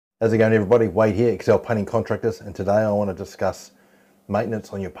How's it going, everybody? Wade here, Excel Painting Contractors, and today I want to discuss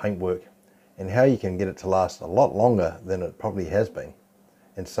maintenance on your paintwork and how you can get it to last a lot longer than it probably has been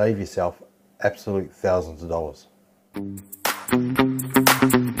and save yourself absolute thousands of dollars.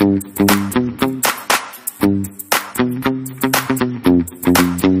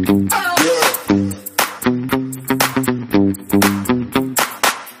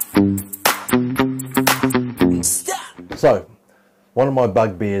 So, one of my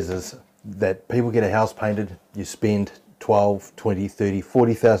bugbears is that people get a house painted, you spend $12, $20, $30,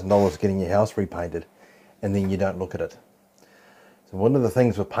 $40,000 getting your house repainted, and then you don't look at it. So one of the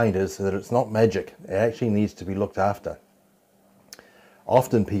things with paint is that it's not magic. It actually needs to be looked after.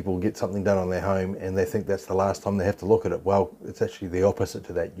 Often people get something done on their home and they think that's the last time they have to look at it. Well, it's actually the opposite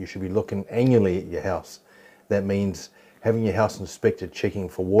to that. You should be looking annually at your house. That means having your house inspected, checking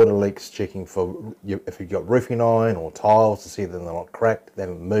for water leaks, checking for if you've got roofing iron or tiles to see that they're not cracked, they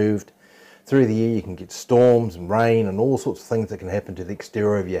haven't moved. Through the year you can get storms and rain and all sorts of things that can happen to the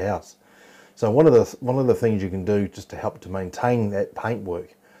exterior of your house. So one of the things you can do just to help to maintain that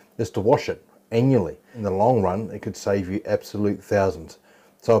paintwork is to wash it annually. In the long run, it could save you absolute thousands.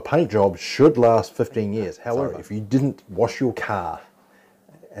 So a paint job should last 15 years. However, if you didn't wash your car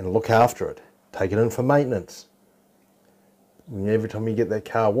and look after it, take it in for maintenance, every time you get that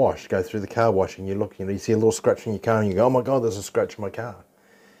car washed, go through the car wash and you look, you see a little scratch in your car and you go, oh my God, there's a scratch in my car.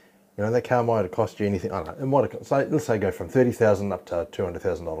 You know, that car might have cost you anything, I don't know, it might have, so let's say go from $30,000 up to a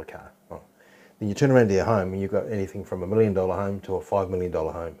 $200,000 car. Oh. Then you turn around to your home and you've got anything from $1 million home to a $5 million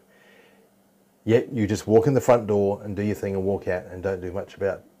home. Yet you just walk in the front door and do your thing and walk out and don't do much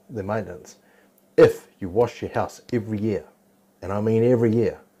about the maintenance. If you wash your house every year, and I mean every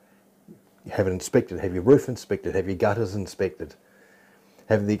year, have it inspected, have your roof inspected, have your gutters inspected,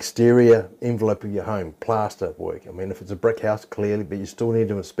 have the exterior envelope of your home, plaster work. I mean, if it's a brick house, clearly, but you still need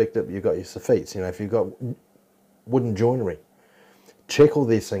to inspect it, but you've got your soffites, you know, if you've got wooden joinery. Check all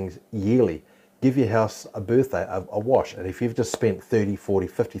these things yearly. Give your house a birthday, a wash, and if you've just spent $30,000,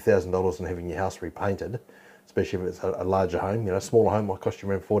 $40,000, $50,000 on having your house repainted, especially if it's a larger home, you know, a smaller home might cost you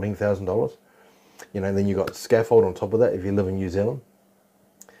around $14,000, you know, and then you've got scaffold on top of that if you live in New Zealand.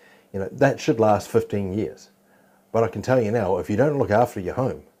 You know, that should last 15 years. But I can tell you now, if you don't look after your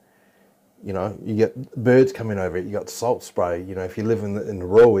home, you know, you get birds coming over it, you got salt spray, you know, if you live in the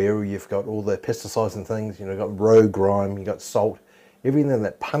rural area, you've got all the pesticides and things, you know, you've got road grime, you've got salt, everything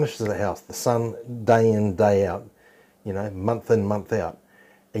that punishes the house, the sun, day in, day out, you know, month in, month out,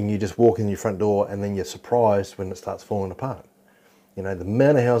 and you just walk in your front door and then you're surprised when it starts falling apart. You know, the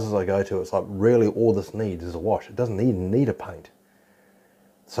amount of houses I go to, it's like really all this needs is a wash. It doesn't even need a paint.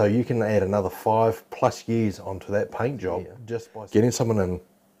 So you can add another 5+ years onto that paint job just by getting someone in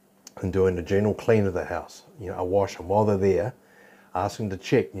and doing a general clean of the house, you know, a wash, and while they're there, ask them to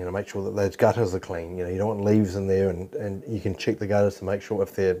check, you know, make sure that those gutters are clean. You know, you don't want leaves in there, and you can check the gutters to make sure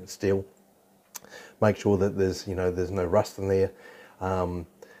if they're steel, make sure that there's, you know, there's no rust in there,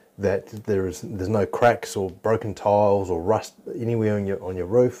 that there's no cracks or broken tiles or rust anywhere on your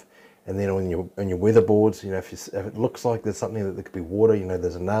roof. And then on your weatherboards, you know, if it looks like there's something that there could be water, you know,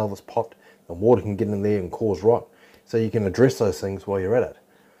 there's a nail that's popped, and water can get in there and cause rot. So you can address those things while you're at it.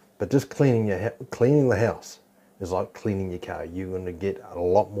 But just cleaning the house is like cleaning your car. You're going to get a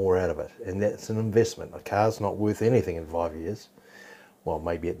lot more out of it, and that's an investment. A car's not worth anything in 5 years. Well,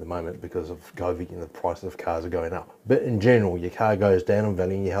 maybe at the moment because of COVID, and the price of cars are going up. But in general, your car goes down in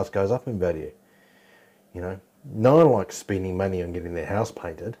value and your house goes up in value. You know, no one likes spending money on getting their house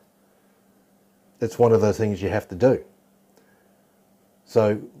painted. It's one of those things you have to do.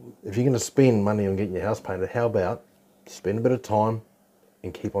 So if you're going to spend money on getting your house painted, how about spend a bit of time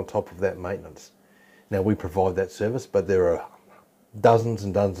and keep on top of that maintenance? Now, we provide that service, but there are dozens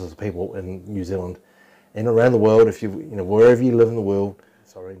and dozens of people in New Zealand and around the world. If you know, wherever you live in the world,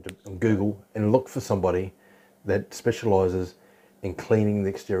 on Google and look for somebody that specializes in cleaning the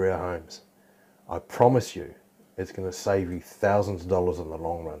exterior homes. I promise you, it's going to save you thousands of dollars in the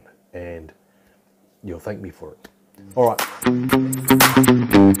long run, and you'll thank me for it. All right.